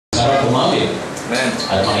masarap umawit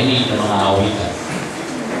at makinig ng mga awitan.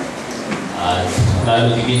 At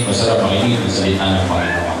lalo tigit masarap makinig ng salita ng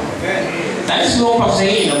Panginoon. Nais mo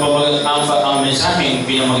pasahin ang mensaheng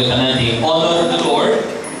pinamagatan natin, honor the Lord,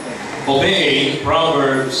 obey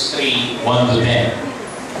Proverbs 3, 1-10.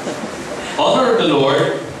 Honor the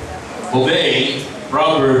Lord, obey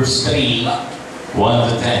Proverbs 3,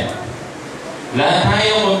 1-10. Lahat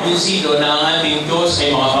tayo magkunsido na ang ating Diyos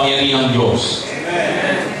ay makapangyarihang Diyos.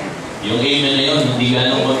 Amen. Yung amen na yun, hindi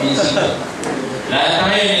ganong magkunsido. Lahat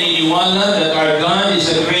tayo naniniwala that our God is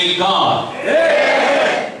a great God.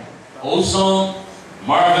 Amen. Awesome,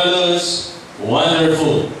 marvelous,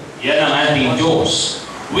 wonderful. Yan ang ating Diyos.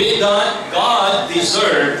 With that, God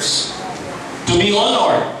deserves to be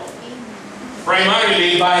honored.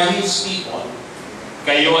 Primarily by His people.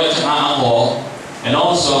 Kayo at saka ako, and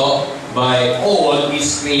also by all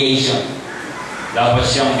His creation. Dapat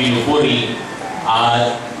siyang pinupuri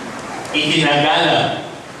at itinagalan.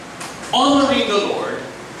 Honoring the Lord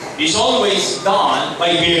is always done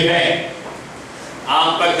by giving.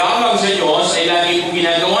 Ang pagkakang sa Diyos ay lagi kong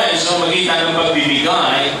ginagawa sa magitan ng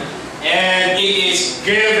pagbibigay, and it is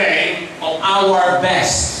giving of our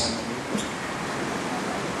best.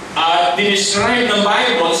 At dinescribe ng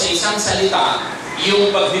Bible sa isang salita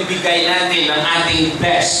yung pagbibigay natin ng ating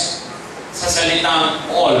best sa salitang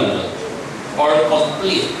all or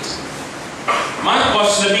complete.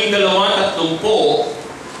 Marcos 12:30,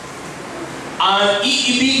 ang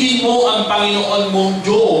iibigin mo ang Panginoon mong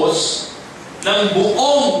Diyos ng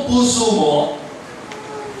buong puso mo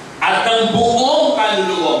at ng buong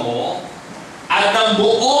kaluluwa mo at ng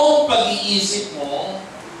buong pag-iisip mo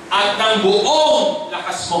at ng buong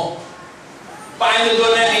lakas mo. Paano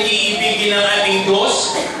doon natin iibigin ang ating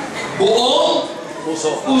Diyos? Buong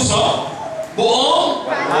puso, buong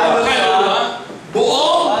kaluluwa,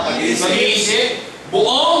 buong pag-iisip,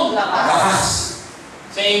 buong lakas.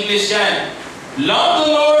 Sa English yan, love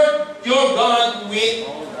the Lord your God with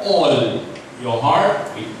all your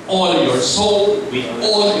heart, with all your soul, with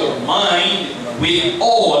all your mind, with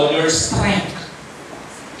all your strength.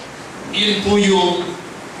 Yun po yung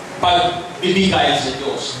pagbibigay sa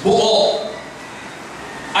Diyos. Buo.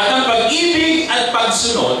 At ang pag-ibig at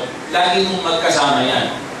pagsunod, lagi mong magkasama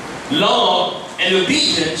yan. Love and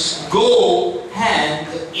obedience go hand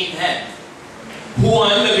in hand.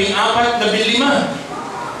 Juan 14:15.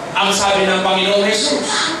 Ang sabi ng Panginoong Jesus,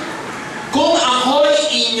 kung ako'y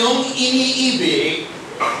inyong iniibig,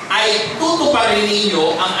 ay tutuparin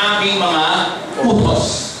ninyo ang aking mga utos.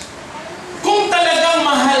 Kung talagang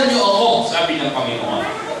mahal niyo ako, sabi ng Panginoon,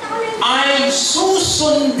 ay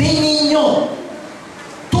susundin ninyo,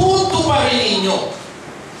 tutuparin ninyo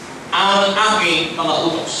ang aking mga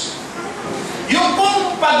utos. Yung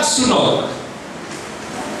pong pagsunod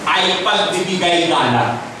ay pagbibigay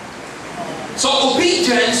galang. So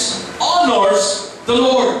obedience honors the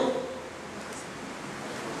Lord.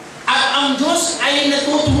 At ang Diyos ay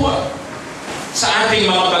natutuwa sa ating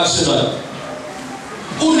mga pagsunod.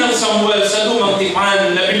 Unang Samuel sa Lumang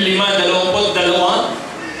Tipan 15:22,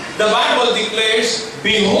 the Bible declares,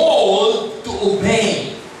 behold, to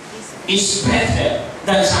obey is better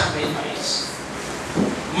than sacrifice.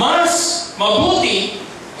 Mas mabuti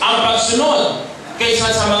ang pagsunod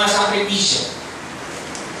kaysa sa mga sakripisyo.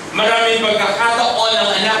 Maraming pagkakataon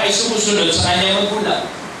ang anak ay sumusunod sa kanyang magulang.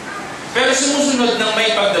 Pero sumusunod ng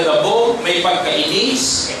may pagdadabo, may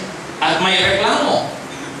pagkainis, at may reklamo.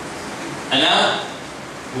 Anak,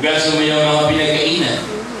 hugasan mo yung mga pinagkainan.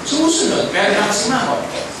 Sumusunod, pero nakasimakot.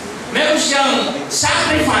 Meron siyang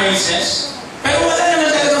sacrifices, pero wala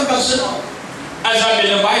naman talagang pagsunod. Ang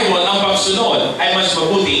sabi ng Bible, ang pagsunod ay mas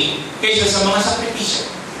mabuti kaysa sa mga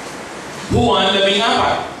sakripisyo. Juan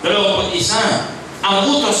 14:21, ang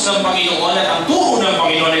utos ng Panginoon at ang turo ng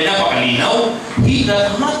Panginoon ay napakalinaw. He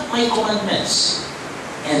does not my commandments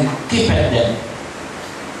and keepeth them.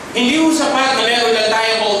 Hindi mo sapat na meron lang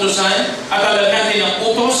tayong kautusan at alam natin ang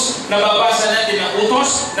utos, nababasa natin ang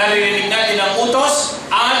utos, naririnig natin ang utos,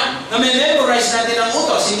 at na-memorize natin ang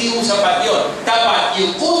utos. Hindi mo sapat yun. Dapat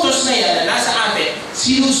yung utos na yan na nasa atin,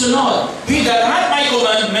 sinusunod. He does not my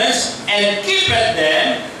commandments and keepeth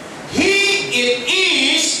them. He it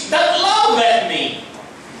is that loveth me.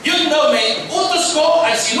 Yun daw, may utos ko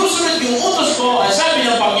at sinusunod yung utos ko, at sabi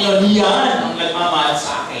ng Panginoon, yan ang nagmamahal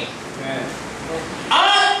sa akin.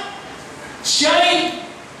 At siya'y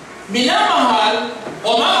minamahal o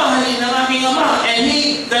mamahalin ng aking Ama, and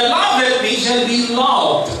he that loveth me shall be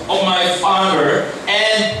loved of my Father,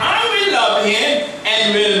 and I will love him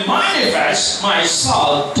and will manifest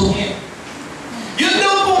myself to him. Yun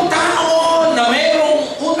daw pong tao na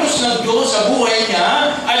mayroong utos ng Diyos sa buhay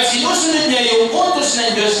niya at sinusunod niya yung utos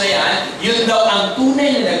ng Diyos sa na yan, yun daw ang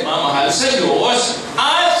tunay na nagmamahal sa Diyos,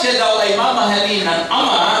 at siya daw ay mamahalin ng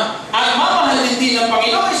Ama, at mamahalin din ng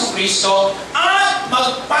Panginoong Jesucristo, at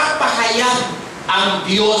magpapahayag ang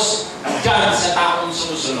Diyos dyan sa taong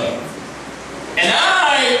sumusunod. And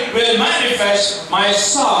I will manifest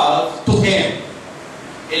myself to him.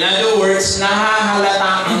 In other words,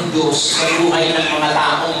 nahahalata ang Diyos sa buhay ng mga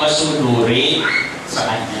taong masunuri sa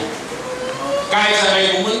Kanya. Kahit sa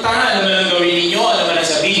kayo pumunta, ano man ang gawin ninyo, ano man ang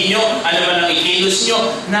sabihin nyo, ano man ang ikilos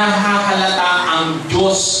nyo, nahahalata ang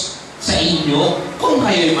Diyos sa inyo kung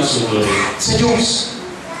kayo'y masunuri sa Diyos.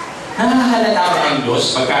 Nahahalata ba ang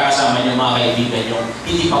Diyos pagkakasama niyo mga kaibigan nyo,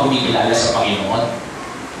 hindi pa kumikilala sa Panginoon?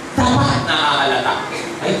 Dapat nahahalata.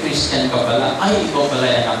 Ay, Christian ka pala. Ay, ikaw pala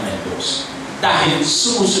anak ng Diyos. Dahil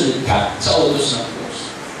sumusunod ka sa utos ng Diyos.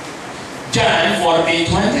 John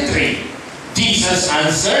 14:23. Jesus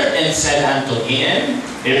answered and said unto him,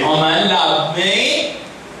 If a man love me,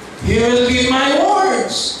 he will keep my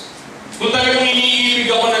words. Kung talagang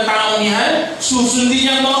iniibig ako ng taong yan, susundin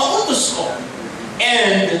niya ang mga utos ko.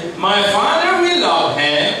 And my Father will love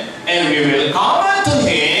him, and we will come unto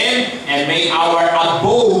him, and make our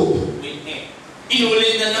abode with him.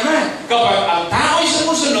 Inulit na naman, kapag ang tao'y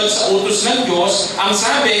sumusunod sa utos ng Diyos, ang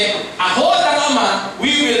sabi, ako at ang Ama,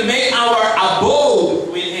 we will make our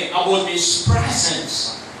abode with him. Abode means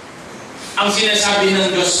presence. Ang sinasabi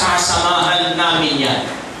ng Diyos, sasamahan namin yan.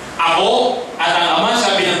 Ako at ang Ama,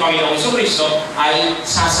 sabi ng Panginoong Jesucristo, ay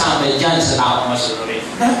sasama dyan sa taong masunurin.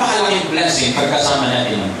 Napakalaking blessing pagkasama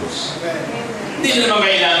natin ng Diyos. Hindi naman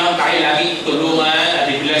kailangan tayo laging itulungan at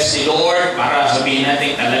i-bless si Lord para sabihin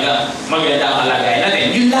natin talaga maganda ang kalagayan natin.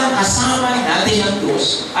 Yun lang, kasama natin ang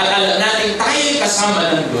Diyos at alam natin tayo'y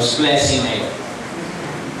kasama ng Diyos. Blessing na yun.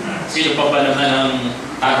 Sino pa ba naman ang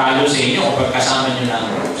tatalo sa inyo kapag kasama nyo na ang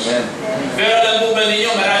Diyos? Pero alam mo ba ninyo,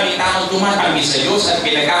 maraming taong tumatanggi sa Diyos at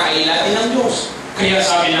pinagkakailatin ng Diyos. Kaya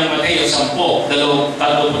sabi ng Mateo 10:33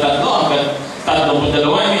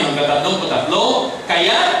 hanggang 32,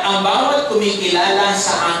 kaya ang bawat kumikilala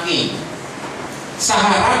sa akin sa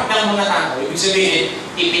harap ng mga tao, ibig sabihin,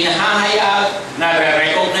 ipinahahayag,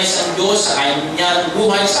 nare-recognize ang Diyos sa kanyang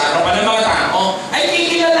buhay sa harapan ng mga tao, ay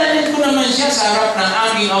kikilalanin ko naman siya sa harap ng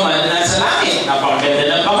aking Ama na nasa langit.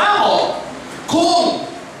 Napakaganda ng pangako. Kung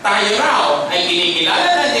tayo raw ay kinikilala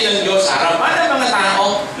natin ng Diyos sa harapan ng mga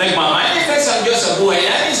tao, nagmamanifest ang Diyos sa buhay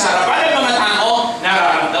natin sa harapan ng mga tao,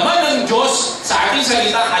 nararamdaman ng Diyos sa ating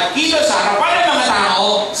salita at kilos sa harapan ng mga tao,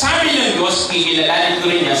 sabi ng Diyos, kikilalanin ko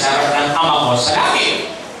rin niya sa harap ng Ama ko sa langit.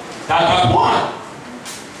 Tatagpuan.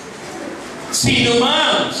 Sino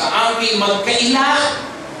man sa aking magkaila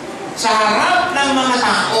sa harap ng mga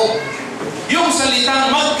tao, yung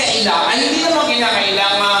salitang magkaila ay hindi naman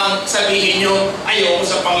kinakailangang sabihin nyo, ayoko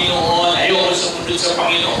sa Panginoon, ayoko sumunod sa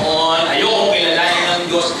Panginoon, ayoko kilalanin ng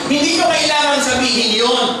Diyos. Hindi nyo kailangan sabihin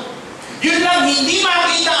yun. Yun lang, hindi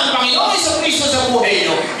makita ang Panginoong Jesucristo sa buhay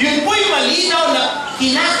nyo. Yun po'y malinaw na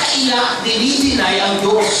kinakaila, dinidinay ang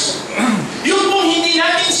Diyos. Yun pong hindi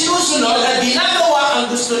natin sinusunod at ginagawa ang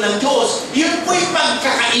gusto ng Diyos. Yun po'y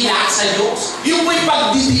pagkakaila sa Diyos. Yun po'y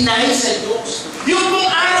pagdidinay sa Diyos. Yung pong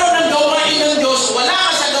araw ng gawain ng Diyos, wala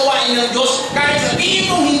ka sa gawain ng Diyos, kahit sabihin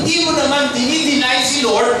mong hindi mo naman dinidinay si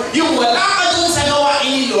Lord, yung wala ka dun sa gawain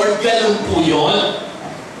ni Lord, ganun po yun.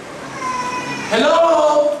 Hello?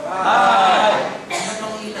 Hi!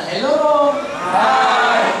 Hello?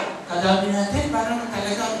 Hi! Kadami natin, parang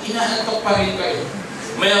talagang inaantok pa rin kayo.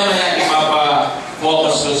 Maya-maya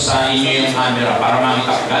ipapa-focus ko sa inyo yung camera para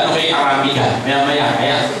makita ko. Gano'n kayo karami dyan? Maya-maya,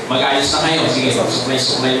 kaya mag-ayos na kayo. Sige,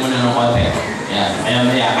 suklay muna ng konti. Yan,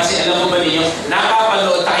 maya-maya. Kasi alam mo ba ninyo,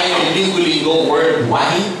 nakapanood tayo yung linggo-linggo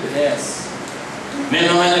worldwide. Yes. May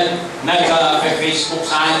mga nag-Facebook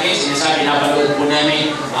sa atin, sinasabi, napanood po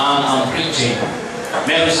namin ang preaching.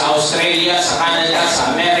 Meron sa Australia, sa Canada,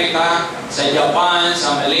 sa Amerika, sa Japan,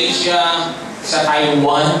 sa Malaysia, sa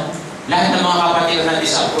Taiwan. Lahat ng mga kapatid natin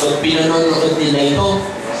sa abroad, pinanonood nila ito.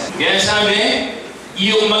 Kaya sabi,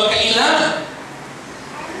 yung magkaila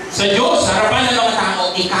sa Diyos, harapan ng mga tao,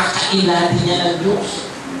 ikakaila din niya ng Diyos.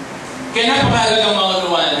 Kaya napakalagang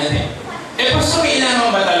maunawaan natin. Pastor, kailangan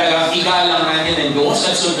ba talaga igalang natin ng Diyos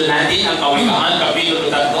at sundo natin ang Kawikaan, Kapitulo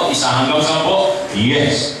 3, 1-10?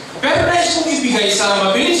 Yes. Pero nais kong ibigay sa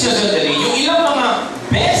mabilis na sandali yung ilang mga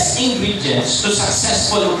best ingredients to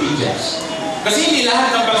successful obedience. Kasi hindi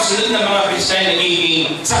lahat ng pagsunod ng mga Christian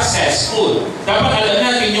nagiging successful. Dapat alam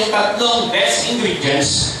natin yung 3 best ingredients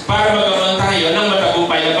para magkaroon tayo ng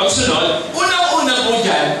matagumpay na pagsunod. Unang-una po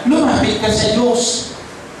dyan, lumapit ka sa Diyos.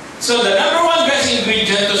 So the number 1 best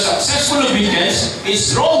ingredient to successful obedience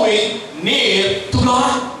is drawing near to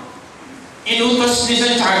God. Inutos ni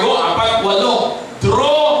Santiago 4:8.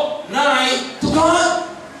 Draw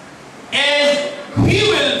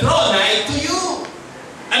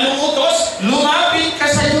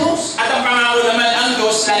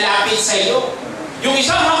Yung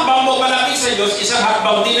isang hakbang mo palapit sa Diyos, isang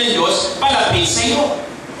hakbang din ng Diyos palapit sa iyo.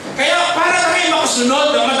 Kaya para tayo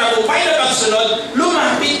makasunod ng matagumpay na pagsunod,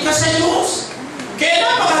 lumapit ka sa Diyos. Kaya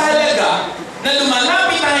napakahalaga na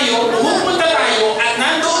lumalapit tayo, pumunta tayo, at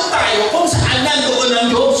nandoon tayo kung saan nandoon ang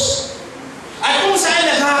Diyos. At kung saan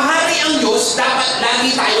naghahari ang Diyos, dapat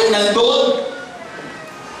lagi tayong nandoon.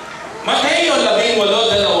 Mateo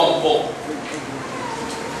 18:20.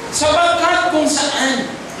 Sapagkat kung saan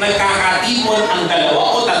nagkakatipon ang 2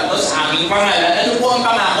 o 3 sa aking pangalan, ano po ang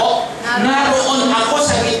pangako? Naroon ako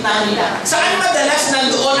sa gitna nila. Saan madalas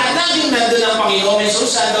nandoon at laging nandoon ang Panginoon Jesus?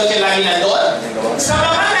 Saan daw siya lagi nandoon? Sa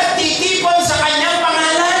mga nagtitipon sa kanyang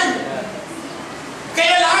pangalan.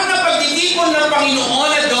 Kaya lahat ng pagtitipon ng Panginoon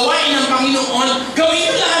at gawain ng Panginoon, gawin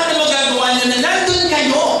nyo lahat na magagawa nyo na nandun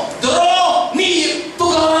kayo. Draw near to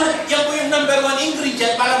God. Yan po yung number 1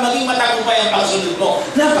 ingredient para maging matagumpay ang pagsunod mo.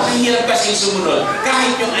 Napakahirap kasing sumunod.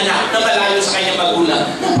 Kahit yung anak na malayo sa kanyang magulang,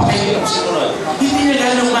 napakahirap sumunod. Hindi na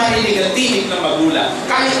ganong marinig ang tinig ng magulang.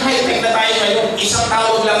 Kahit high-tech na tayo ngayon, isang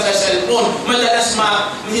tawag lang sa cellphone, madalas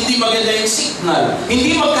hindi maganda yung signal.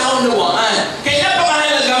 Hindi magkaunawaan. Kaya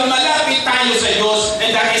napakahalagang malapit tayo sa Diyos,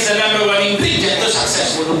 and that is the number 1 ingredient to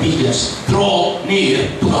successful obedience. Draw near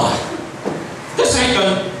to God. The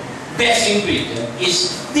second best ingredient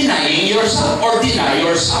is denying yourself or deny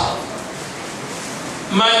yourself.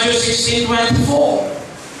 Matthew 16:24.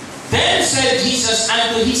 Then said Jesus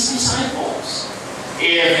unto his disciples,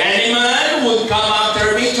 if any man would come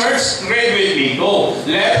after me, church, read with me, go.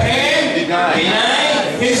 Let him deny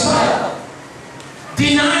himself.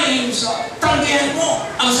 Deny himself. Tanggihan mo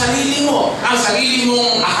ang sarili mo. Ang sarili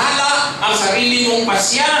mong akala, ang sarili mong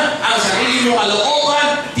pasya, ang sarili mong kalooban.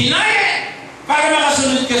 Deny it! Para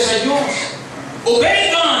makasunod ka sa Diyos.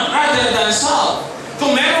 Obey God rather than self.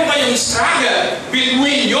 Kung meron kayong struggle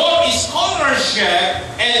between your scholarship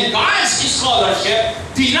and God's scholarship,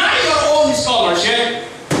 deny your own scholarship,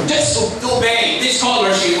 just obey the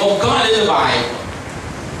scholarship of God in the Bible.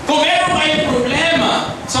 Kung meron kayong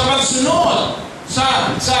problema sa pagsunod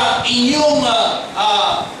sa inyong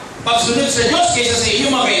pagsunod sa Diyos kaysa sa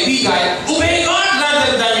inyong mga kaibigan, obey God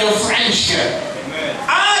rather than your friendship.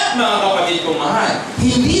 At mga kapatid kong mahal,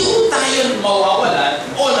 hindi ko tayo mawawalan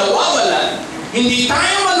o nawawalan, hindi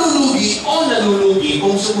tayo malulugi o nalulugi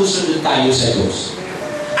kung sumusunod tayo sa Diyos.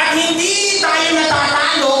 At hindi tayo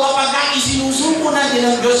natatalo kapag isinusuko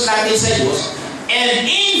natin ang Diyos natin sa Diyos. And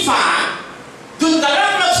in fact, doon ka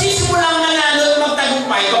lang magsisimulang manalo at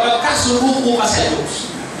magtagumpay kapag kasuruko ka sa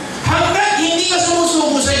Diyos. Hanggat hindi ka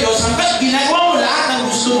sumusuko sa Diyos, hanggat ginagawa mo lahat ng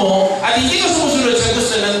gusto mo, at hindi ka sumusunod sa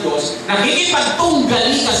gusto ng Diyos,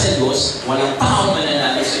 nakikipagtunggali ka sa Diyos, walang tao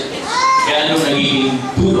mananalo sa Diyos. Kaya ano nagiging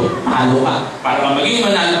tulong? Talo ka. Para maging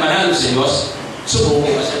manalo sa Diyos, subuko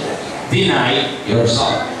ka sa Diyos. Deny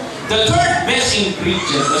yourself. The third best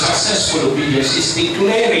ingredient of successful obedience is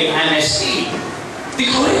declaring honesty.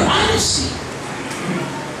 Declaring honesty.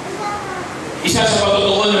 Isa sa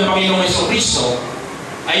patutuon ng Panginoong Jesucristo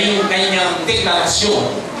ay yung kanyang deklarasyon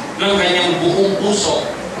ng kanyang buong puso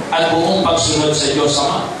at buong pagsunod sa Diyos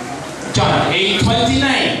Ama. John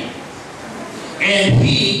 8:29. And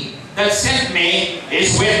He that sent me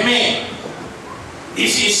is with me.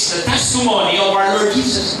 This is the testimony of our Lord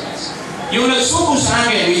Jesus Christ. Yung nagsuko sa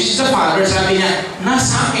akin, which is the Father, sabi niya,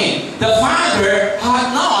 nasa akin. The Father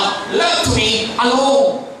had not left me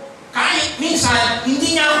alone. Kahit minsan,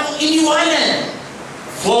 hindi niya ako iniwanan.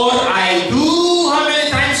 For I do, how many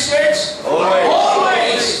times, church? Always.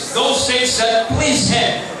 Always. Those things that please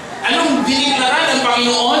Him. Anong diniklara ng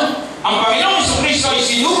Panginoon? Ang Panginoong Jesucristo ay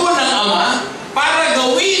sinugo ng Ama para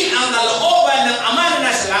gawin ang kalooban ng Ama na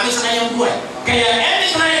nasa langit sa kanyang buhay. Kaya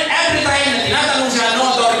every time na tinatanong siya,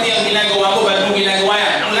 no authority ang ginagawa mo, ba't mo ginagawa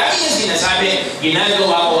yan? Ang lagi niya sinasabi,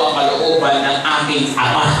 ginagawa ko ang kalooban ng aking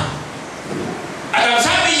Ama. At ang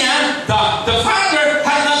sabi niya, the Father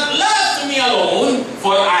has not left me alone,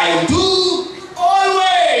 for I do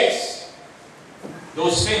always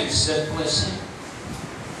those things that please Him.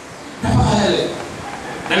 Napakahalaga.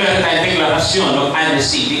 Na meron tayong deklarasyon of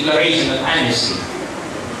honesty, declaration of honesty.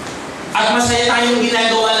 At masaya tayong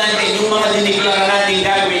ginagawa natin yung mga diniklara natin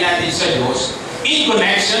gagawin natin sa Diyos in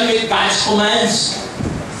connection with God's commands.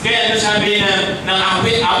 Kaya ano sabi ng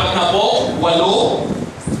Awit 48:8,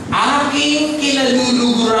 aking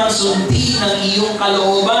kinalulugurang sundin ng iyong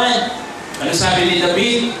kalooban. Ano sabi ni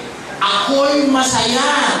David? Ako'y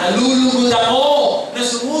masaya, nalulugod ako, na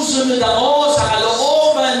sumusunod ako sa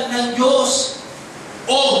kalooban ng Diyos.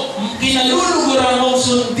 O kinaluluguran mong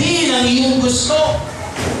sundin ang iyong gusto.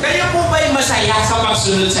 Kayo po ba'y masaya sa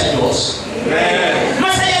pagsunod sa Diyos? Amen.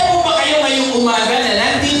 Masaya po ba kayo ngayong umaga na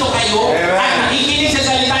nandito kayo at nakikinig sa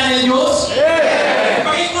salita ng Diyos? Amen.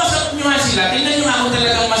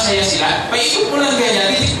 masaya sila, paikot mo lang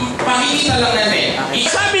ganyan, pakikita lang natin.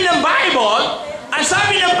 Sabi ng Bible, ang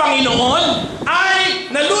sabi ng Panginoon ay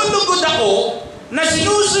nalulugod ako na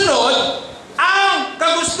sinusunod ang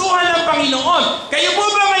kagustuhan ng Panginoon. Kayo po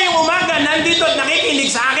ba ngayong umaga nandito at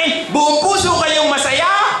nakikinig sa akin? Buong puso kayong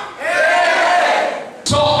masaya?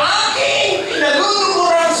 So aking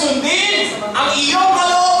naluluguran sundin ang iyong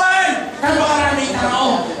kalooban. Napakaraming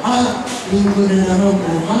tao. Linggo na naman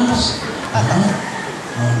bukas.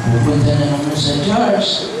 Pupunta na naman sa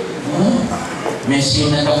church. May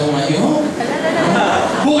sinat ako ngayon.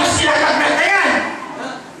 Bukas sinatagnan na yan.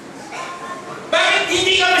 Bakit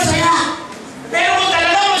hindi ka masaya? Pero kung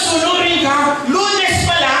talaga masunurin ka, Lunes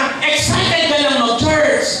pa lang, excited ka lang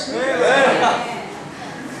mag-church.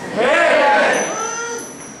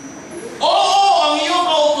 Oo, ang iyong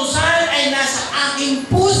kautusan ay nasa aking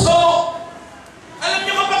puso. Alam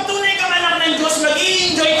niyo, kapag tunay kang anak ng Diyos,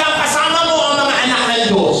 mag-i-enjoy ka kasama mo ang mga anak ng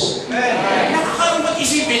Diyos. Nakakalungkot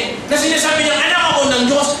isipin na sinasabi ng anak ako ng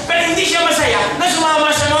Diyos, pero hindi siya masaya na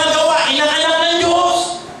sumama sa mga gawain ng anak ng Diyos.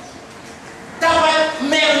 Dapat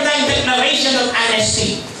meron tayong declaration of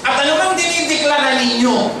honesty. At ano bang dinideklara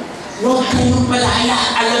ninyo? Huwag kayong palaya.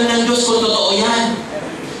 Alam ng Diyos kung totoo yan.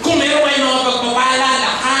 Kung meron kayong mga pagpapala,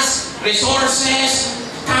 lakas, resources,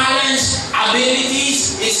 talents,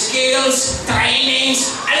 abilities, skills,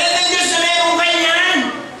 trainings, alam ng Diyos na meron ganyan.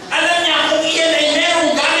 Alam niya kung iyan ay meron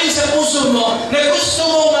galing sa puso mo na gusto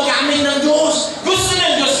mo magamit ng Diyos. Gusto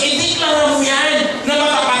ng Diyos, ideklara mo yan na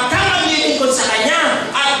matapat ka maglilingkod sa Kanya.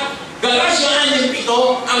 At Galasya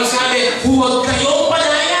 6:7 ang sabi, huwag kayong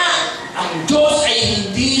palaya. Ang Diyos ay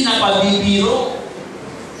hindi na pabibiro.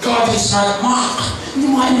 God is not mocked. Hindi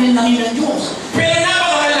mo kainin lang ng Diyos. Pero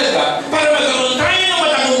napakahalaga, para magkaroon tayo ng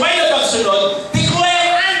matagumpay na pagsunod,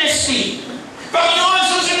 declare honesty. Panginoon,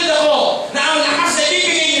 susunod ako na ang lakas na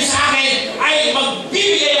ibibigay niyo sa akin ay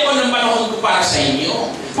magbibigay ako ng panahon ko para sa inyo.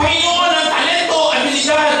 Panginoon, ang talento,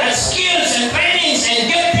 abilidad, at skills, and trainings, and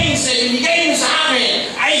giftings na ibigay niyo sa akin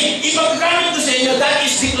ay ipagkamit ko sa inyo. That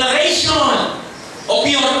is declaration of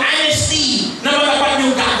your honesty na matapat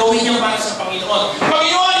yung gagawin niyo para sa Panginoon.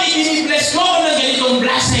 Panginoon, i-bless mo ako ng ganitong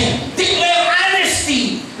blessing. Declare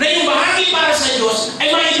honesty na yung bahagi para sa Diyos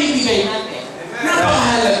ay maibibigay natin.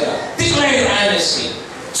 Napakahalaga. Declare honesty.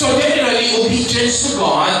 So definitely, obedience to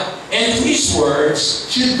God and to His words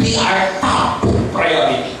should be our top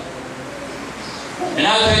priority. And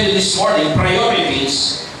I'll tell you this morning,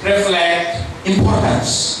 priorities reflect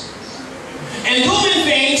importance. And doing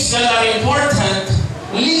things that are important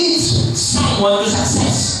leads someone to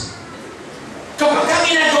success. Kapag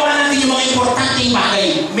ginagawa natin yung mga importanteng bagay,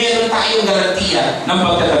 meron tayong garantiya ng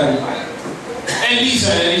pagtatagumpay. And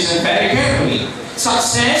listen very carefully.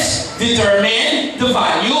 Success determines the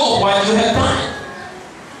value of what you have done.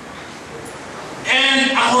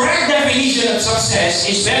 And a correct definition of success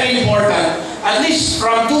is very important, at least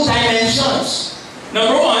from two dimensions.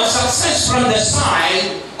 Number one, success from the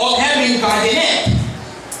side of having God in it.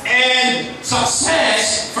 And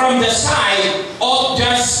success from the side of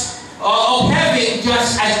having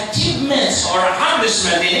just achievements or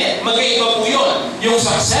accomplishment in it. Magkaiba po yun. Yung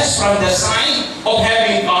success from the side of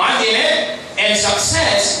having God in it and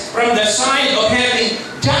success from the side of having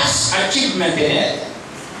just achievement in it.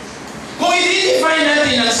 Kung i-define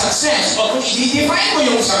natin ang success o kung i-define mo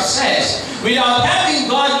yung success without having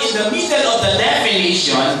God in the middle of the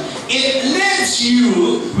definition, it leaves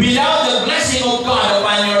you without the blessing of God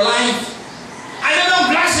upon your life. Ano bang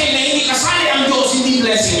blessing na hindi kasali ang Diyos, hindi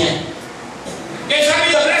blessing yan? Kaya sabi,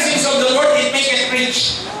 the blessings of the Lord, it make it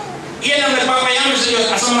rich. Iyan ang nagpapayaman sa Diyos.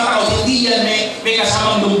 Kasama tao, hindi yan may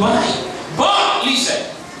kasamang lumbay. But, listen,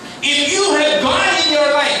 if you have God in your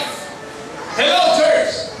life, hello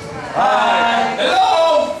church! Hi! Hello!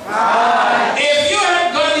 Hi! If you have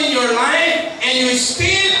God in your life, and you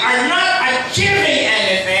still are not achieving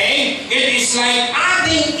anything, it is like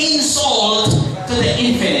adding insult to the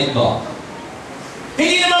infinite God.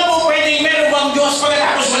 Hindi naman po pwedeng meron bang Diyos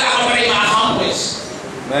pagkatapos wala ka pa rin ma-accomplish.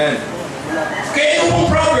 Amen. Kaya ito pong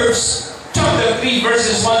Proverbs chapter 3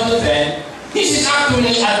 verses 1 to 10, this is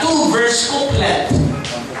actually a 2-verse couplet.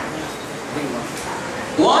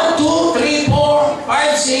 1, 2, 3, 4,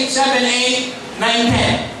 5, 6, 7, 8, 9,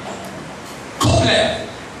 10. Couplet.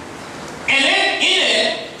 And then, in it,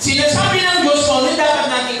 sinasabi ng Diyos kung ano dapat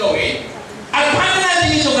natin gawin at paano natin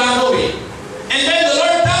ito gagawin. And then the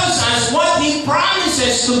Lord tells us what He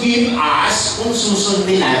promises to give us kung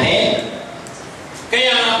susundin natin.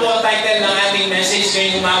 Kaya nga po ang title ng ating message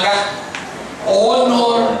ngayong umaga,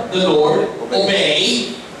 Honor the Lord,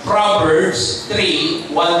 Obey, Proverbs 3,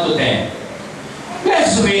 1 to 10.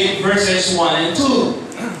 Let's read verses 1 and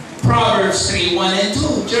 2. Proverbs 3:1 and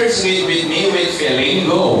 2. Church, read with me with feeling.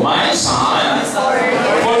 Go. My son,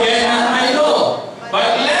 forget not my law,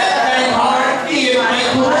 but let thine heart keep my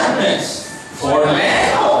commandments. For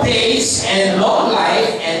length of days and long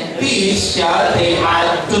life and peace shall they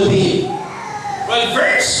add to thee. Well,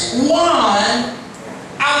 verse 1,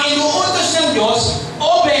 ang inuutos ng Diyos,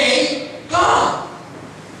 obey God.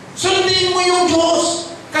 Sundin mo yung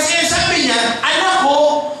Diyos. Kasi sabi niya, anak ko,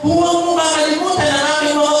 huwag mo makalimutan ang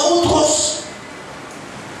aking mga utos.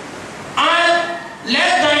 And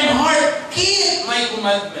let thine heart keep my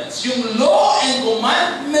commandments. Yung law and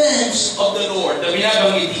commandments of the Lord na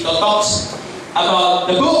binabanggit dito talks about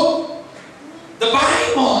the book, the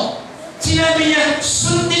Bible. Sinabi niya,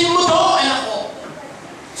 sundin mo to, anak ko.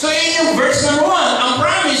 So yun yung verse number 1. Ang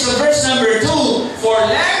promise of verse number 2, for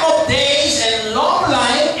lack of days and long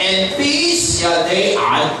life and peace shall they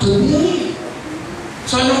add to thee.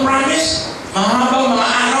 So anong promise? Mahabang mga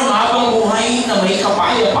araw, mahabang buhay na may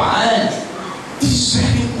kapayapaan. This is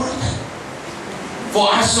very important for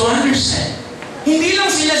us to understand. Hindi lang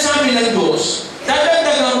sinasabi ng Diyos,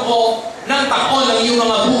 dadagdagan ko ng taon ang iyong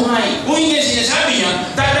mga buhay. Kung hindi sinasabi niya,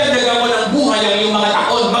 dadagdagan ko ng buhay ang iyong mga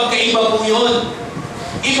taon. Magkaiba po yun.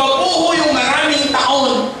 Iba po yung maraming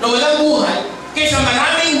taon na walang buhay kaysa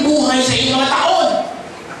maraming buhay sa iyong mga taon.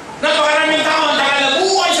 Napakaraming taon na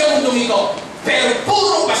buhay sa mundong ito. Pero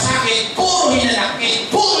puro pasakit, puro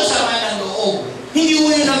hinanakit, puro sama ng loob. Hindi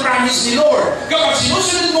po yun ang promise ni Lord. Kapag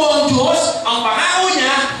sinusunod mo ang Diyos, ang pangako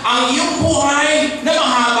niya, ang iyong buhay na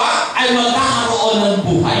mahaba ay magkakaroon ng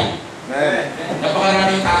buhay.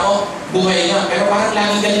 Napakaraming tao, buhay nga, pero parang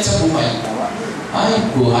laging galit sa buhay. Ay,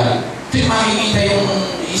 buhay. Ito yung makikita yung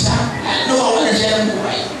isa, nawawalan siya ng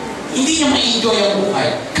buhay. Hindi niya ma-enjoy ang buhay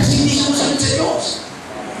kasi hindi sumusunod sa Diyos.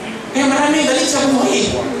 Kaya marami galit sa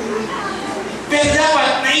buhay. Pero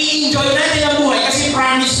dapat, nai-enjoy natin ang buhay kasi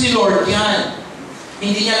promise ni Lord yan.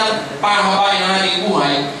 Hindi niya lang pahabain ang ating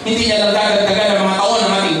buhay, hindi niya lang dadagdagan ng mga taon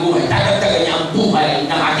ng ating buhay, dadagdagan niya ang buhay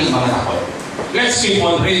ng ating mga taon. Let's keep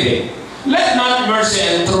on reading. Let not mercy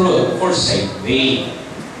and truth forsake thee.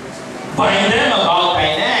 Bind them about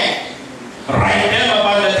thy neck. Write them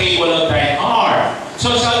upon the table of thine heart.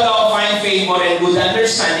 So shalt thou find favor and good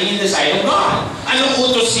understanding in the sight of God. Anong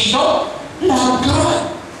utos dito? Love God.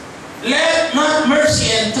 Let not mercy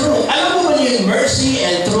and truth. Alam mo ba yung mercy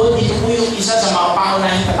and truth? Ito po yung isa sa mga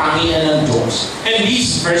pangunahing katangian ng Diyos. And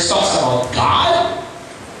this verse talks about God.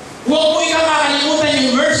 Huwag mo ikakalimutan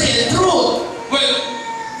yung mercy and truth. Well,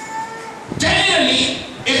 generally,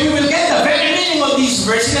 if we will get the very meaning of these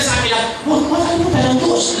verses, sinasabi lang, huwag makalimutan ng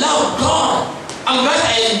Diyos. Love God. Ang God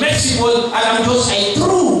ay merciful at ang Diyos ay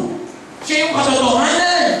true. Siya yung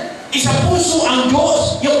katotohanan. Isa puso ang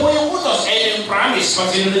Diyos. Yan po yung utos. And yung promise, pag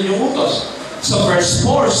sinunod yung utos. So verse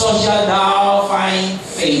 4, so shall thou find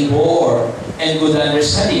favor and good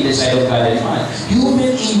understanding in the sight of God and man. You will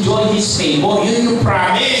enjoy His favor. Yun yung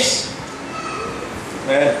promise.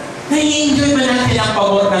 Nai-enjoy ba natin ang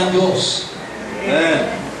pabor ng Diyos?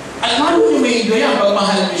 At paano nyo may enjoy yan pag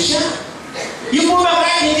mahal nyo siya? Yung mga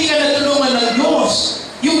kahit hindi ka natulungan ng Diyos,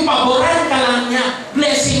 yung paboran ka lang niya,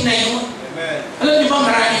 blessing na yun. Alam niyo ba,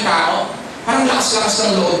 maraming tao, parang lakas-lakas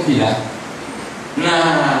ng loob nila na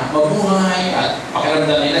mabuhay at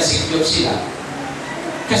pakiramdam nila secure sila.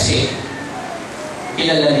 Kasi,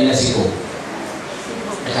 kilala nila si Cruz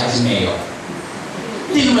at saka si Mayo.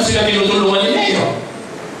 Hindi naman sila tinutulungan ni Mayo.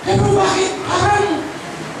 Pero bakit?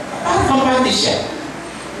 Parang kampante siya.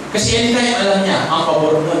 Kasi anytime alam niya, ang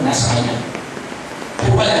pabor nun nasa kanya.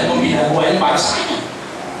 Pero wala namang ginagawa yun para sa kanya.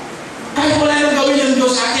 Kahit wala nang gawin ng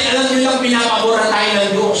Diyos sa atin, alam nyo lang pinapaboran tayo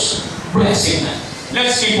ng Diyos. Blessing na.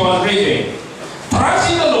 Let's keep on reading.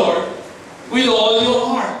 Trust in the Lord with all your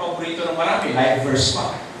heart. Paborito ng marami, like verse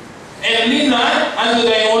 5. And lean not unto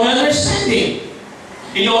thy own understanding.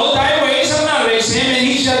 In all thy ways acknowledge Him, and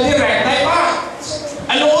He shall direct thy paths.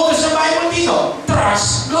 Anong utos sa Bible dito?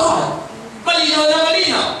 Trust God. Malinaw na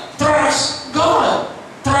malinaw. Trust God.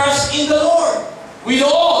 Trust in the Lord with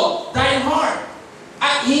all thine heart.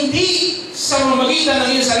 At hindi sa mamagitan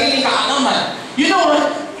ng iyong sariling kaalaman. You know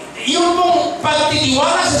what? Yung pong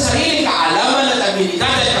pagtitiwala sa sariling kaalaman at abilidad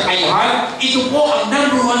at kakayahan, ito po ang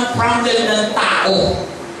number one problem ng tao.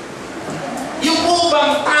 Yung po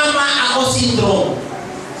bang tama ako syndrome?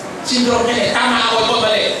 Syndrome yan eh. Tama ako, ito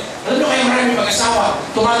mali. Alam nyo kayo maraming mag-asawa,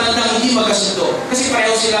 tumatandang hindi magkasundo. Kasi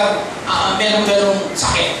pareho sila meron ganong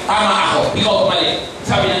sakit. Tama ako, ikaw mali.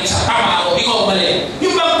 Sabi ng isa, tama ako, ikaw mali.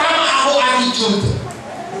 Yung bang tama ako attitude.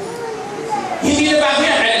 Hindi na bago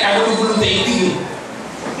yan, kaya nagkagulo-gulo dating eh.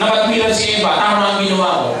 Nakatwiran si Eva, tama ang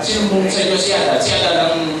ginawa ko. Sinumbong sa Diyos si Ada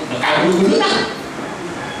lang nagkagulo-gulo na.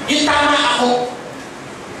 Yung tama ako.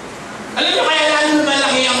 Alam niyo, kaya lalo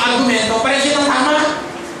malaki ang argumento, pareho ng tama.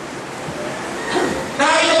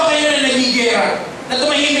 Nakakita ba kayo na nagigera? Na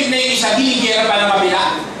tumahimik na yung isa, ginigera pa ng kabila?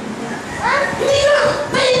 Hindi na!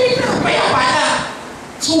 Tahimik na! Payapa na!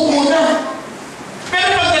 Suko na! Pero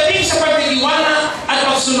pagdating sa pagtitiwala at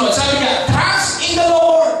pagsunod, sabi niya, trust in the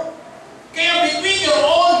Lord. Kaya between your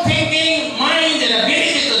own thinking, mind, and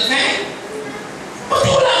ability to think,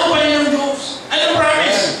 pagtiwala mo pa rin ng Diyos. Ano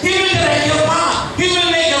promise? He will direct your path. He will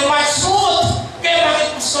make your path smooth. Kaya bakit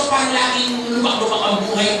gusto parang laging lubak-lubak ang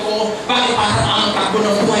buhay ko? Bakit parang ang takbo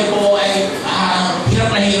ng buhay ko ay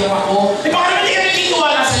hirap na hirap ako? Eh baka naman hindi ka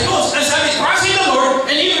nagtitiwala sa Diyos. Ang sabi, trust in the Lord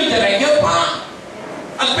and He will direct your path.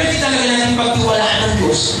 At pwede talaga natin pagtiwalaan ng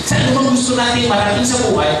Diyos sa anumang gusto natin marating sa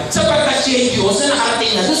buhay, sapagkat siya ay Diyos na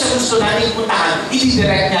nakarating na doon sa gusto natin puntahan,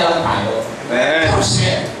 i-direct niya lang tayo.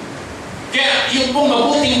 Kaya yung pong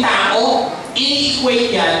mabuting tao,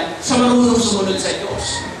 ini-equate yan sa marunong sumunod sa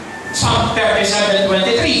Diyos. Psalm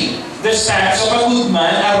 37:23, the steps of a good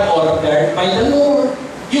man are ordered by the Lord.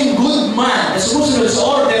 Yung good man na sumusunod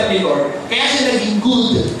sa order ni Lord, kaya siya naging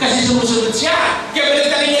good kasi sumusunod siya. Kaya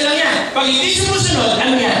baligtarin niya lang yan. Pag hindi sumusunod,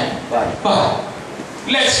 ano yan? Bad.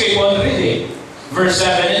 Let's keep on reading. Verse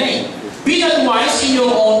 7 and 8. Be not wise in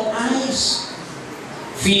your own eyes.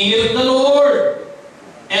 Fear the Lord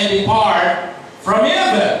and depart from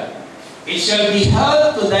evil. It shall be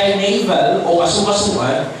health to thy navel o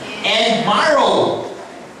kasukasuan and marrow.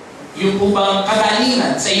 Yung po bang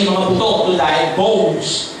kagalingan sa iyong mga buto to thy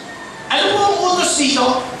bones. Ano po ang utos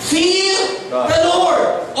dito? Fear the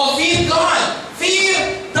Lord o fear God.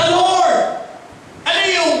 Fear the Lord. Ano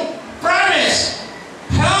yung promise?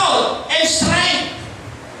 Health and strength.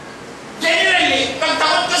 Generally, pag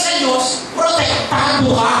takot ka sa Diyos, protektado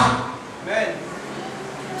ka. Amen.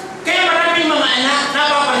 Kaya maraming mga anak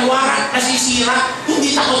napapaliwaran, nasisira,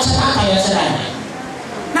 hindi takot sa tatay at sa nanay.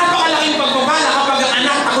 Napakalaking pagbabala kapag ang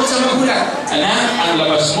anak takot sa magulang. Anak, ang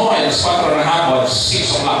labas mo ay alas 4 ng hapon,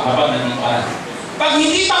 6 o'clock habang nandito ka. Pag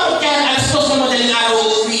hindi takot yan, alas 2 na madaling araw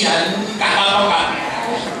uuwi yan, kakapang ka.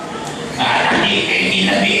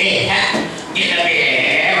 Ginabi eh. Ginabi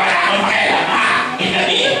eh. Wala akong pakialam ha.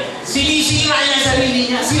 Ginabi eh. Sinisira niya sarili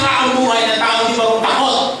niya. Sira ang buhay ng tao di ba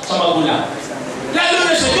takot sa magulang. Lalo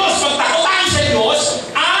na sa Diyos. Pag takot tayo sa Diyos,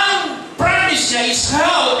 ang promise niya is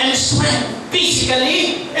health and strength.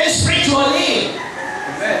 Physically and spiritually.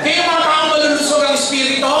 Kaya mga tao malulusog ang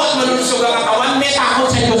spirito at malulusog ang katawan, may takot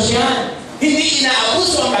sa Diyos yan. Hindi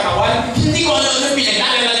inaabuso ang katawan. Hindi ko ano-ano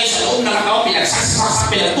pinaglalagay sa loob ng katawan, pinagsasaksak,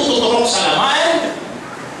 pinagtututurok sa laman.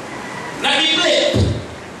 Nag-flip.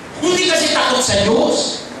 Hindi kasi takot sa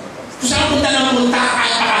Diyos. Kung saan punta ng punta,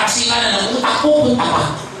 kahit makakasila na ng utak, pupunta ka.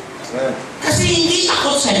 Kasi hindi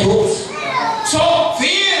takot sa Diyos. So,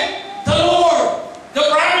 fear the Lord. The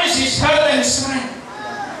promise is health and strength.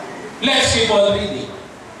 Let's keep on reading.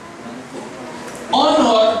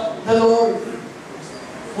 Honor the Lord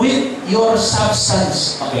with your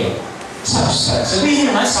substance. Okay. Substance.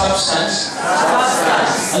 Sabihin naman, substance.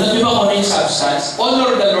 Substance. Alam niyo ba kung ano yung substance?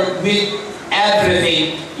 Honor the Lord with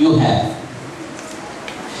everything you have.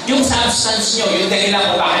 Yung substance nyo, yung dahilan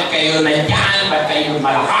kung bakit kayo nandiyan, bakit kayo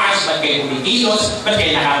malakas, bakit kayo kumikilos, bakit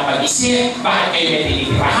kayo nakakapag-isip, bakit kayo may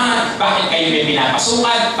tinitirahan, bakit kayo may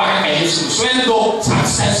pinapasukan, bakit kayo sumusweldo,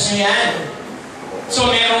 substance nyo yan. So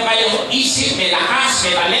meron kayong isip, may lakas,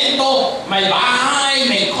 may talento, may bahay,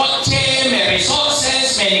 may kotse, may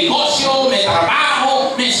resources, may negosyo, may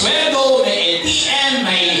trabaho, may sweldo, may ATM,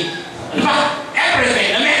 may ano ba?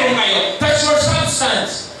 Everything na meron kayo. That's your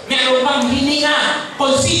substance. Meron bang hininga?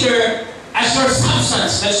 Consider as your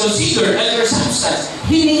substance. That's considered as your substance.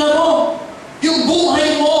 Hininga mo. Yung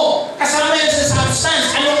buhay mo. Kasama yan sa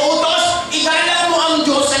substance. Anong utos? Igalang mo ang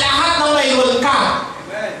Diyos sa lahat ng mayroon ka.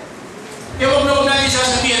 Kaya huwag na huwag natin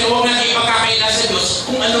sasabihin, huwag natin ipagkakaila sa Diyos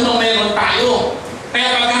kung ano nang mayroon tayo.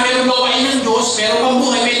 Kaya pagka mayroon gawain ng Diyos, meron pang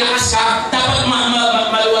buhay, may lakas ka, dapat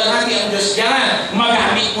maluwalhati ang Diyos yan.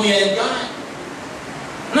 Magamit mo yan dyan.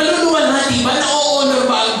 Naluluwalhati ba? Na-o-honor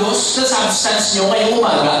ba ang Diyos sa substance nyo ngayong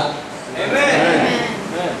umaga? Amen.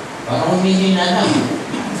 Parang hindi na lang.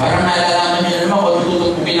 Parang nalalaman nyo na naman kung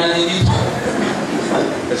tututugpukin natin dito.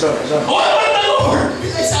 Honor the Lord!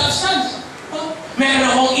 May substance.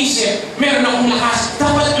 Meron akong isip, meron akong lakas.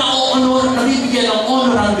 Dapat na-o-honor, nabibigyan ng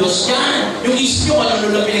honor ang Diyos yan. Yung isip nyo, ano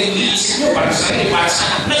na pinag-iisip nyo para sa sarili, para sa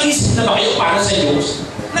anak. Nag-isip na ba kayo para sa Diyos?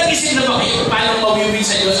 Nag-isip na ba kayo paano mawiwin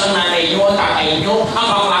sa Diyos ang nanay nyo, ang tatay nyo, ang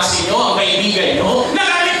kaklase nyo, ang kaibigan nyo?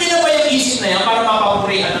 Nagamit nyo na ba yung isip na yan para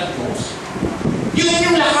mapapurihan ng Diyos? Yun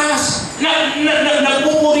yung lakas.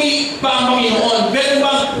 Nagpupuri ba ang Panginoon? Meron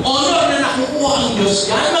bang honor na nakukuha ang Diyos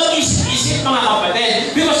yan? Mag-isip-isip mga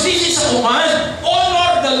kapatid. Because this is a command.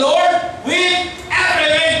 Honor the Lord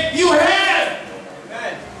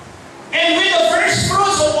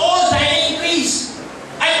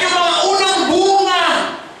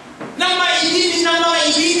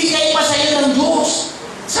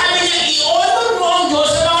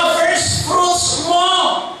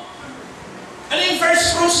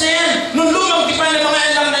nung lumang tipan ng mga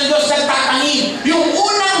anak ng Diyos nagtatanim. Yung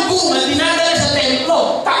unang bunga, dinadala sa templo.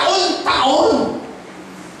 Taon-taon.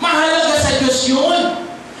 Mahalaga sa Diyos yun.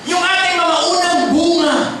 Yung ating mga unang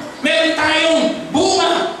bunga, meron tayong bunga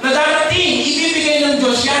na darating, ibibigay ng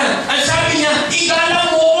Diyos yan. Ang sabi niya, igalang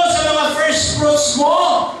mo ko sa mga first fruits mo.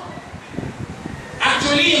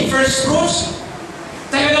 Actually, yung first fruits,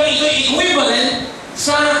 talagang ito equivalent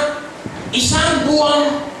sa isang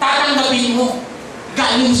buwang tatanggapin mo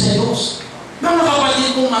galing sa Diyos. Mga kapatid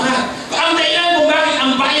kong mahal, ang dahilan kung bakit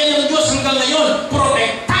ang bayan ng Diyos hanggang ngayon,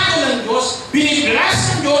 protektado ng Diyos, binibless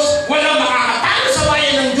ng Diyos, walang makakatalo sa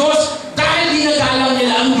bayan ng Diyos, dahil dinagalang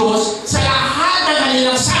nila ang Diyos sa lahat ng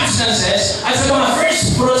kanilang substances at sa mga first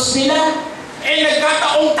fruits nila.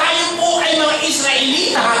 Nagkataong tayo po ay mga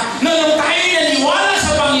Israelita na nung tayo naniwala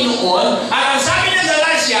sa Panginoon, at ang sabi ng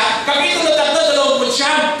Galatia, Kapitulo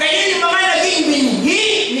 3:29, kayo yung mga naging binhi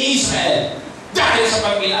ni Israel dahil sa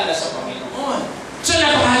pagkilala sa Panginoon. So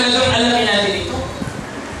napakahalagang alamin natin ito.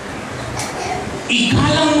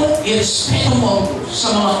 Igalang mo, irespeto mo ang Diyos sa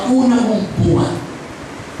mga unang mong bunga.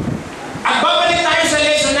 At babalik tayo sa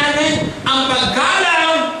lesson natin, ang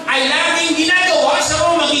paggalang ay laging ginagawa sa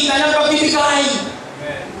pamamagitan ng pagbibigay.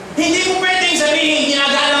 Hindi mo pwedeng sabihin,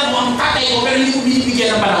 ginagalang ko ang tatay ko pero hindi ko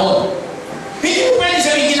binibigyan ng panahon. Hindi mo pwedeng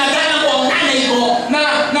sabihin, ginagalang ko ang nanay ko na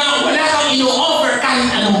wala kang ino-offer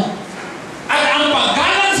kahit ano. At ang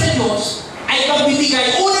paggalang sa Diyos ay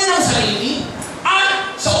pagbibigay una ng sarili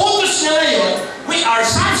at sa utos na ngayon with our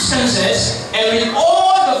substances and with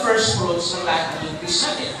all the first fruits ng lahat ng increase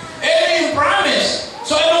natin. Ito yung promise.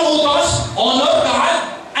 So anong utos? Honor God.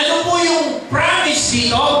 Ano po yung promise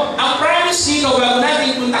dito? Ang promise dito, bago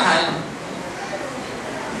natin puntahan,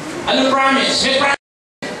 anong promise? May promise.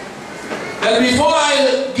 But before I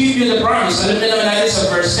give you the promise, alam na naman natin sa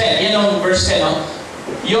verse 10. Yan ang verse 10, no?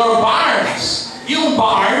 Your barns. Yung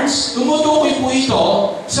barns, tumutukoy po ito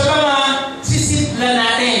sa mga sisidla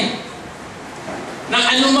natin ng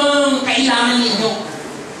anumang kailangan ninyo.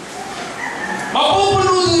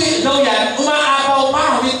 Mapupuno daw yan, umaapaw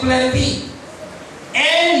pa with plenty.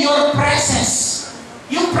 And your presses.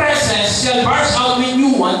 Yung presses, shall burst out with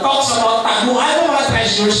you. One talks about taguan ng mga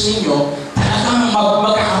treasures ninyo, talagang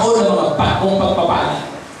magkakaroon ng mga bagong pagpapala.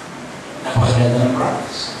 Napakaganda ng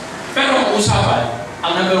promise. Pero ang usapan,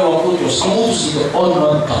 ang number one utos, ang utos dito,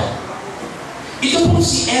 honor God. Ito po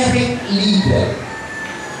si Eric Liddell.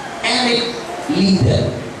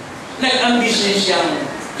 Nag-ambisyon siyang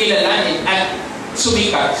kilalanin at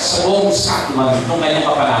sumikat sa buong Scotland noong kanyang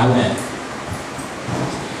kapanahonan.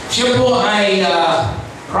 Siya po ay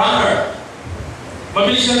runner.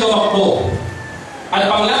 Mabilis na tumakbo.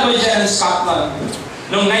 At panglaban siya ng Scotland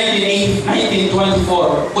noong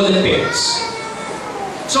 1924 Olympics.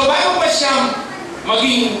 So bago pa siya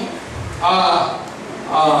maging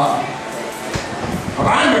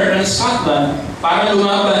runner ng Scotland para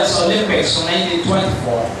lumaban sa Olympics noong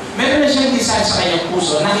 1924, meron na siyang decide sa kanyang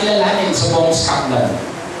puso na kilalanin sa buong Scotland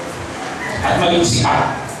at maging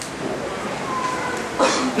sikat.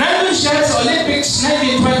 Nandun siya sa Olympics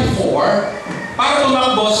 1924 para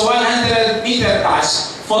tumakbo sa 100-meter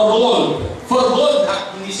task for gold. For gold,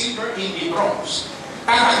 hindi silver, hindi bronze.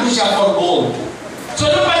 Tatakbo siya for gold. So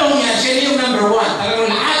noong panahon niya, siya yung number one. Talagang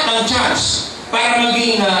lahat ng chance para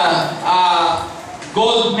maging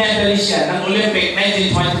gold medalist siya ng Olympic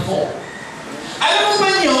 1924. Alam mo ba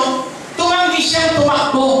niyo, tumanggi siya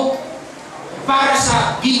tumakbo para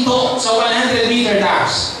sa ginto sa 100-meter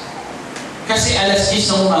dash. Kasi alas 10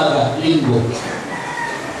 ng umaga, linggo.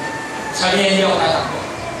 Sabi niya, hindi ako tatakbo.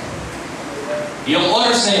 Yung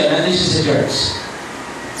oras na yun, nandun siya sa church.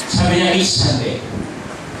 Sabi niya, it's Sunday.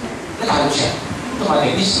 Natago siya.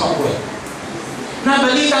 Tumating, this is makuha.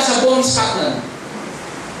 Nabalita sa buong Scotland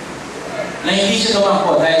na hindi siya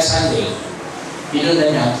tumakbo dahil Sunday,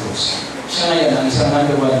 pinundan niya ang Cruz. Siya ngayon ang isang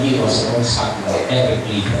number one hero sa buong Scotland, Eric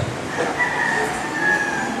Liddell.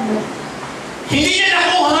 Hindi niya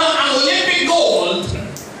nakuha ang Olympic gold,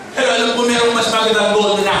 pero alam ko merong mas magandang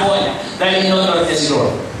gold na nakuha niya dahil inonor niya si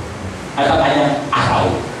Lord at ang kanyang araw.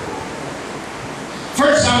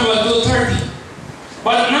 1 Samuel 2:30.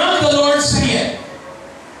 But now the Lord saith,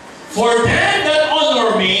 for them that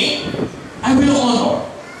honor me, I will honor,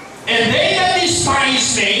 and they that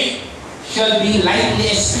despise me shall be lightly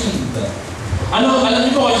esteemed. Alam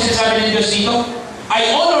niyo po kung sinasabi ng Diyos dito?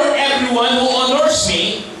 I honor everyone who honors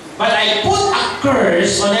me, but I put a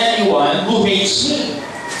curse on anyone who hates me.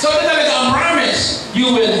 So ito talaga ang promise.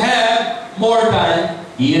 You will have more than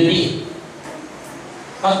you need.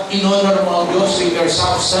 Pag in-honor mo ang Diyos with your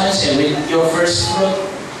substance and with your first fruit.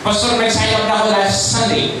 Pastor, nag-sign up na ako last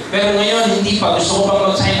Sunday. Pero ngayon, hindi pa. Gusto ko pang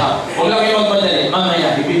mag-sign up. Huwag lang kayo magmadali.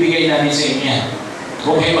 Mamaya, ibibigay namin sa inyo yan.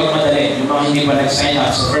 Huwag kayo magmadali. Yung mga hindi pa nag-sign up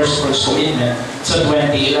sa first commitment sa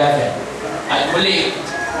 2011. At muli,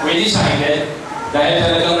 we decided, dahil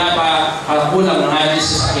talagang napakakulang ng ating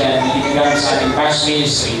sasakyan na ginagamit sa ating past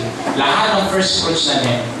ministry, lahat ng first fruits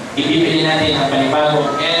namin, ibibili natin ang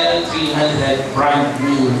panibagong L300 brand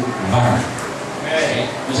new van. Okay?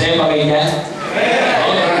 Masaya ba kayo yan?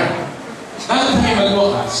 Okay. Bago tayo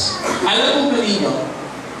magbukas, alam mo ba ninyo,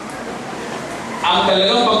 ang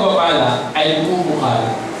talagang pagpapala ay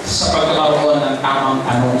bumubukal sa pagkakaroon ng tamang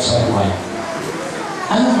tanong sa buhay.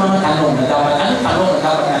 Anong mga tanong na dapat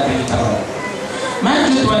natin itanong?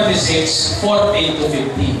 Matthew 26, 14 to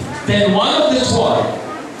 15. Then one of the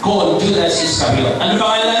 12, called Judas Iscariot. Ano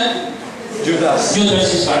pangalan? Judas. Judas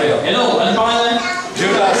Iscariot. Hello, ano pangalan?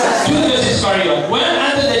 Judas. Judas Iscariot went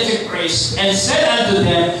unto the chief priests and said unto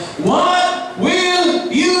them, what will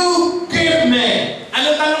you give me?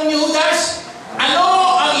 Ano tanong ni Judas? Ano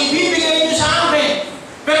ang ibibigay niyo sa akin?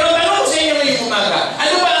 Pero tanong ko sa inyo ngayong umaga,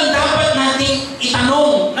 ano ba ang dapat nating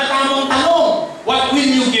itanong na tamang tanong? What will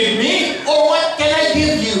you give me? Or what can I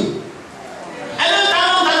give you? Ano ang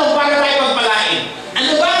tamang tanong para tayo pagpalain?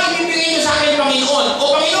 Ano ba ang ibibigay niyo sa akin, Panginoon? O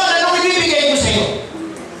Panginoon, anong ibibigay niyo sa iyo?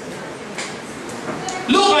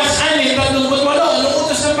 Lucas 6:38, anong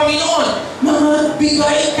utos ng Panginoon?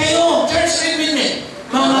 Magbigay kayo. Church, read with me.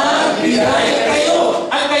 Magbigay kayo.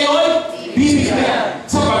 At kayo'y bibigyan.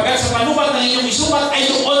 Sapagkat sa panukat ng inyong isukat ay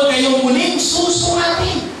doon kayong muling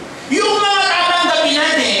susukatin. Yung mga tatanggapin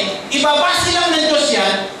natin, ibabase lang ng Diyos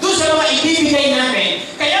yan doon sa mga ibibigay natin.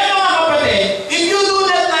 Kaya mga kapatid, if you do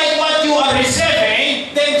not like what you are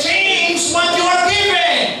receiving, then change what you are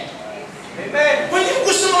giving. Amen. Kung hindi mo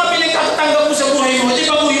gusto mga pinagtatanggap mo sa buhay mo, di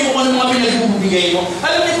baguhin mo kung ano mga pinagbubigay mo.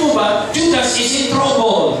 Alam niyo po ba, Judas is in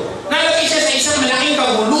trouble. Nalagay siya sa isang malaking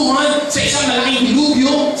kaguluhan, sa isang malaking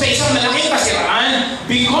dilubyo, sa isang malaking kasiraan,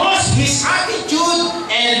 because his attitude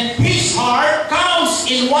and his heart counts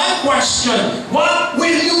in one question: what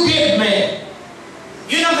will you give me?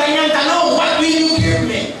 Yun ang kanyang tanong, what will you give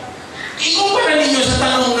me? Ikumpara ninyo sa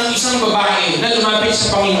tanong ng isang babae na lumapit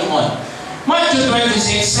sa Panginoon. Matthew 26,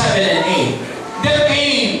 7 and 8. There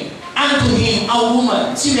came unto him a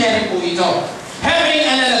woman, si Mary po ito, having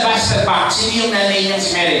an alabaster box. Hindi yung nanay niyang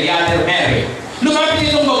si Mary, the other Mary. Lumapit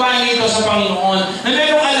itong babae ito sa Panginoon na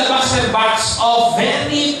mayroong alabaster box of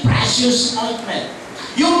very precious ointment.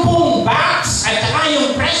 Yung pong box at saka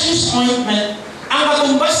yung precious ointment, ang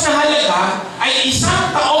katumbas na halaga ay isang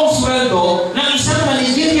taong sweldo ng isang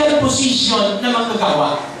managerial position na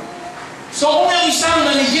manggagawa. So kung ang isang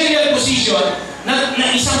managerial position na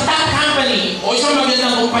isang top company o isang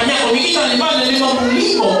magandang kumpanya, kumikita ng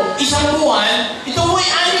 50,000 isang buwan, ito po ay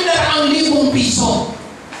 600,000 piso.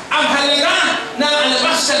 Ang halaga ng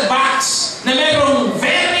alabaster box na mayroong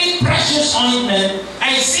very precious ointment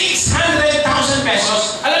ay 600,000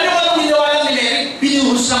 pesos. Alam niyo kung anong ginawa lang ni Mary?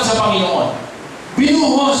 Binuhos lang sa Panginoon.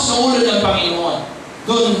 Binuhos sa ulo ng Panginoon.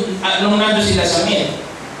 Doon, nung nandun sila sa mid.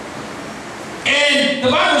 And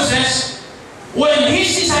the Bible says, when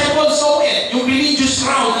his disciples saw it, yung religious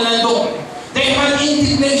crowd na nandun, they had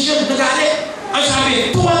indignation, nagalit. Ang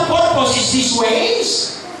sabi, to what purpose is this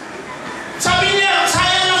waste? Sabi niya,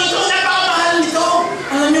 sayang lang ito, napakamahal nito.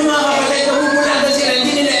 Alam niyo mga kapatid, namumulagan sila,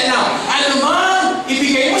 hindi nila alam. Ano man,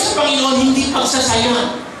 ibigay mo sa Panginoon, hindi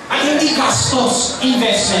pagsasayang. At hindi gastos,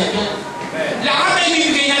 investment yan. Lahat na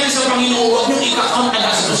ibibigay natin sa Panginoon, huwag niyong i-count na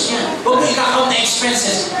gastos niya. Huwag niyong i-count na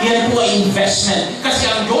expenses. Yan po ay investment. Kasi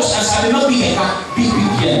ang Diyos, ang sabi, magbigay ka,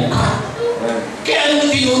 bibigyan ka. Kaya ano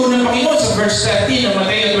tinuro ng Panginoon sa verse 13 ng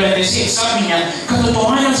Mateo 26, sabi niya,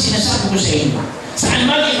 katotohanan ang sinasabi ko sa inyo. Saan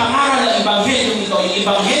man ipangaral ang Ebanghelyo nito, yung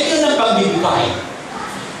Ebanghelyo ng pagbibigay,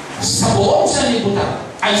 sa buong salibutan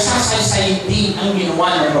ay sasaysayin din ang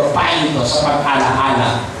ginawa ng babae nito sa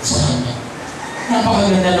pag-alaala sa kanya.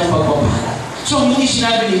 Napakaganda ng pagpapala. So hindi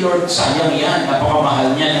sinabi ni Lord, sayang yan,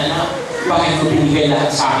 napakamahal niyan, anak. Bakit ko binigay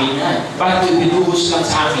lahat sa akin yan? Bakit ko binuhos lang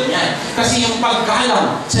sa akin yan? Kasi yung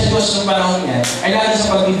paggalang sa Diyos ng panahon yan ay lalo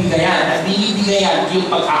sa pagbibigayan at binibigayan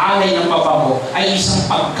yung pag-aalay ng papa mo ay isang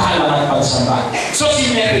paggalang at pagsamba. So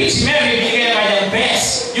si Mary binigay na kanyang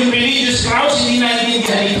best. Yung religious crowds hindi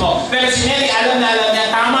naiintindihan dito. Pero si Mary alam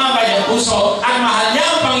niya tama ang kanyang puso at mahal niya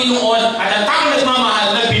ang Panginoon at ang taong nagmamahal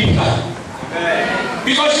nagbibigay.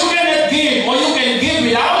 Because you cannot give or you can give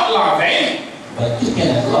without loving, but you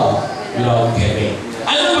cannot love without giving.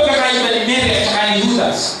 Ano ang pagkakaiba ni Mary at saka ni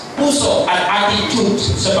Judas? Puso at attitude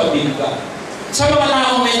sa pagbibigay. Sa mga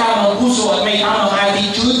taong may tamang puso at may tamang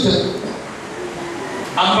attitude,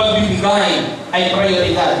 ang pagbibigay ay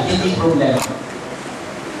prioridad, hindi problema.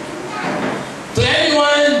 To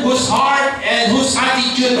anyone whose heart and whose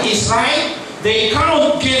attitude is right, they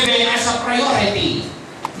count giving as a priority,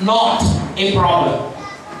 not a problem.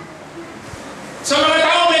 Sa mga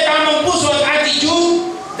tao may tamang puso at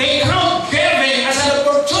attitude, they count giving as an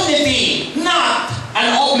opportunity, not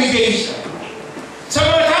an obligation. Sa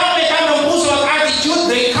mga tao may tamang puso at attitude,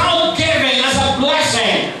 they count giving as a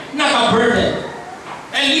blessing, not a burden.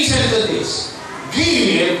 And listen to this.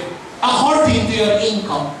 Give according to your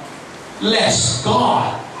income, lest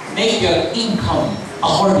God make your income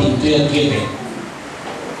according to your giving.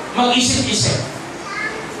 Mag-isip-isip.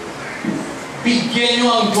 Bigyan nyo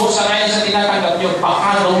ang Diyos sa kaya sa tinatanggap nyo.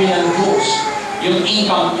 Baka gawin ng Diyos yung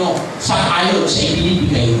income nyo sa ayon sa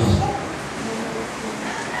ibinibigay mo.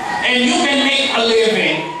 And you can make a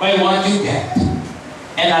living by what you get,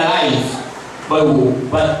 and a life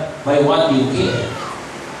by what you give.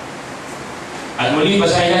 At muli,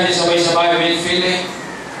 basahin natin sabay-sabay with feeling.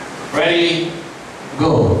 Ready?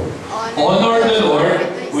 Go. Honor the Lord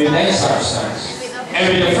with thy substance,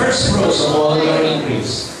 and with the first fruits of all your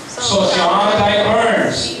increase. So shall thy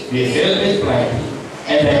barns be filled with plenty,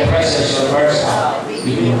 and thy presence shall burst out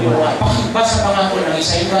within your life. Pakibasa pa nga po ng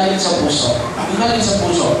isa, yung galing sa puso. Yung galing sa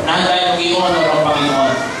puso, na tayo mag-i-honor ang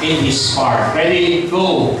Panginoon in this part. Ready?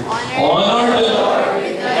 Go. Honor the Lord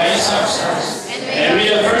with thy substance, and with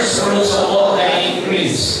the first fruits of all thy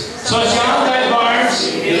increase. So shall thy barns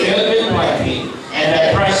be filled with plenty, and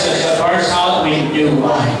thy presence shall burst out with new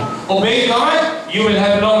wine. Obey God, you will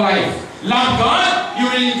have long life. Love God, you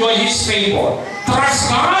will enjoy His favor.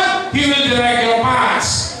 Trust God, He will direct your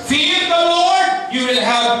paths. Fear the Lord, you will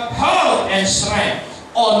have health and strength.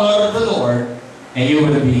 Honor the Lord, and you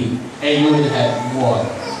will have more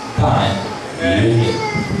than you need.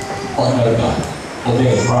 Honor God.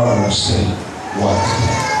 Obey Proverbs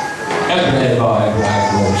 3:1-10. Every head bow, every eye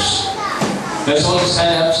closed. Let's all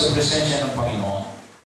stand up sa presensya ng Panginoon.